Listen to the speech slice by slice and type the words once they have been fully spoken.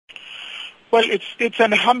Well, it's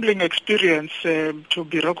an humbling experience to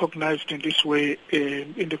be recognized in this way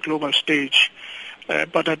in the global stage.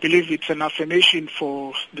 But I believe it's an affirmation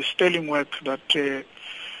for the sterling work that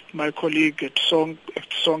my colleague at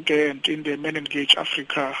Sonke and in the Men Engage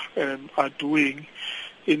Africa are doing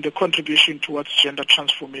in the contribution towards gender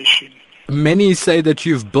transformation. Many say that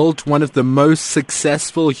you've built one of the most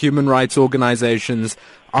successful human rights organizations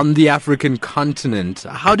on the African continent.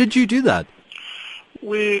 How did you do that?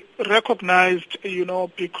 We recognized,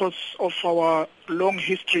 because of our long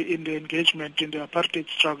history in the engagement in the apartheid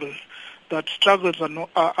struggle, that struggles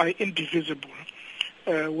are indivisible.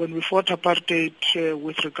 When we fought apartheid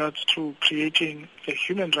with regards to creating a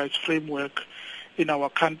human rights framework in our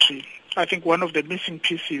country, I think one of the missing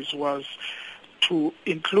pieces was to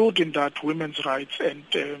include in that women's rights, and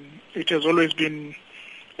it has always been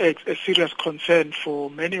a serious concern for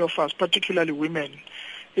many of us, particularly women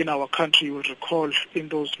in our country. You will recall in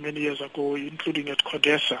those many years ago, including at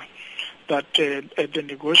CODESA, that at the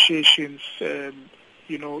negotiations,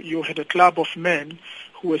 you had a club of men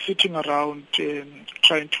who were sitting around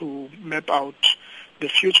trying to map out the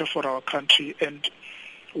future for our country, and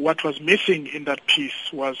what was missing in that piece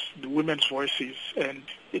was the women's voices. And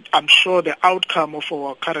I'm sure the outcome of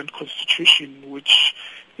our current constitution, which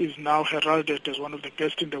is now heralded as one of the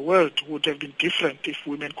best in the world, would have been different if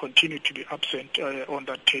women continued to be absent on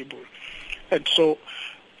that table. And so,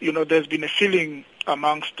 there's been a feeling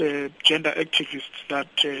amongst the gender activists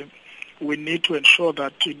that we need to ensure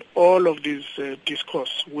that in all of these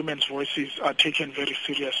discourse, women's voices are taken very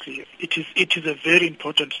seriously. It is a very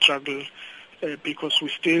important struggle because we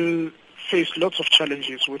still face lots of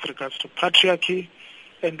challenges with regards to patriarchy,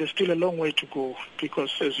 and there's still a long way to go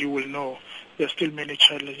because, as you will know, there are still many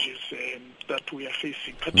challenges that we are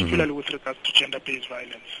facing, particularly with regards to gender-based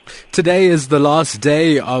violence. Today is the last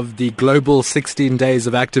day of the global 16 Days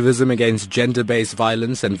of Activism Against Gender-Based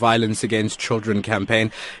Violence and Violence Against Children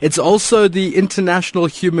campaign. It's also the International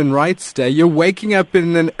Human Rights Day. You're waking up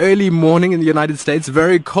in an early morning in the United States,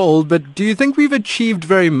 very cold, but do you think we've achieved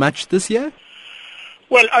very much this year?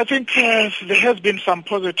 Well, I think there has been some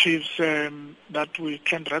positives that we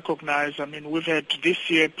can recognize. I mean, we've had this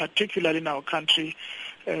year, particularly in our country,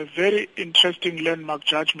 very interesting landmark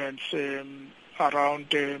judgments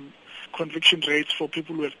around conviction rates for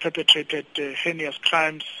people who have perpetrated heinous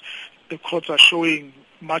crimes. The courts are showing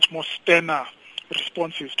much more sterner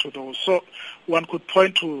responses to those. So one could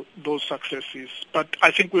point to those successes. But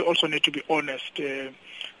I think we also need to be honest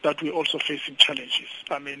that we're also facing challenges.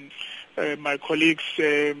 I mean, my colleagues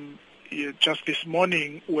just this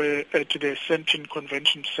morning were at the Sentin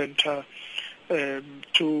Convention Center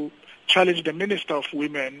to challenge the Minister of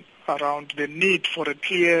Women around the need for a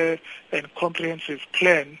clear and comprehensive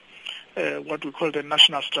plan, what we call the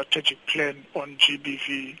National Strategic Plan on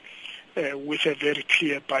GBV, with a very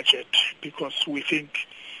clear budget, because we think,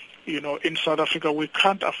 in South Africa we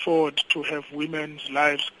can't afford to have women's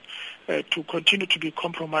lives to continue to be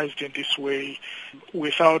compromised in this way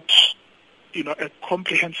without a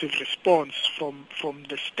comprehensive response from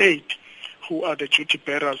the state, who are the duty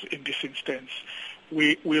bearers in this instance.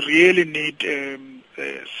 We really need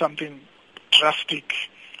something drastic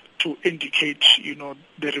to indicate,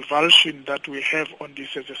 the revulsion that we have on this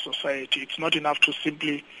as a society. It's not enough to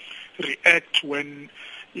simply react when,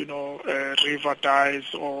 a river dies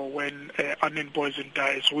or when Anin Boysen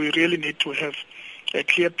dies. We really need to have a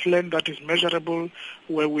clear plan that is measurable,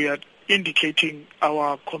 where we are indicating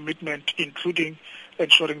our commitment, including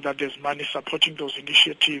ensuring that there's money supporting those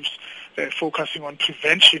initiatives, focusing on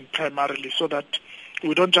prevention primarily, so that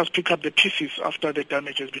we don't just pick up the pieces after the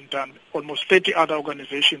damage has been done. Almost 30 other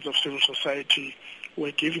organizations of civil society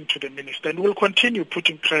were giving to the minister, and we'll continue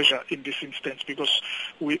putting pressure in this instance because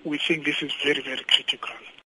we think this is very, very critical.